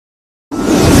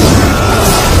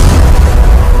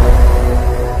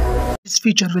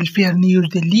feature will fair news.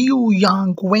 The Liu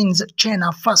Yang wins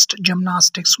China first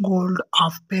gymnastics gold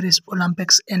of Paris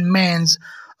Olympics in men's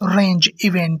range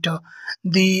event.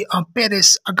 The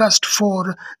Paris August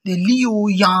 4, the Liu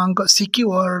Yang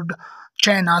secured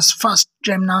China's first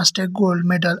gymnastic gold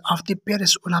medal of the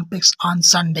Paris Olympics on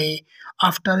Sunday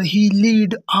after he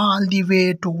led all the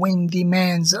way to win the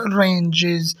men's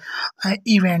ranges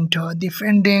event.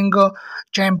 Defending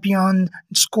champion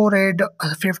scored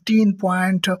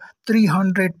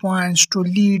 15,300 points to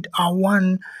lead a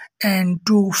 1 and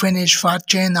 2 finish for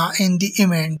China in the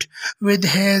event, with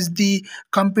his the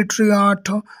compatriot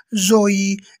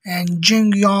Zoe and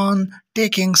Jingyan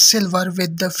taking silver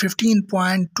with the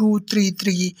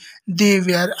 15.233. They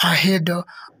were ahead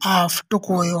of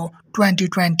Tokyo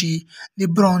 2020, the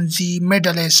bronze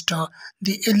medalist,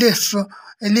 the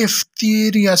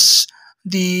Eleftherios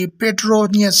the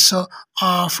Petronius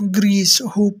of Greece,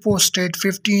 who posted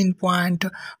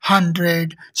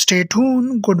 15.100. Stay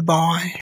tuned. Goodbye.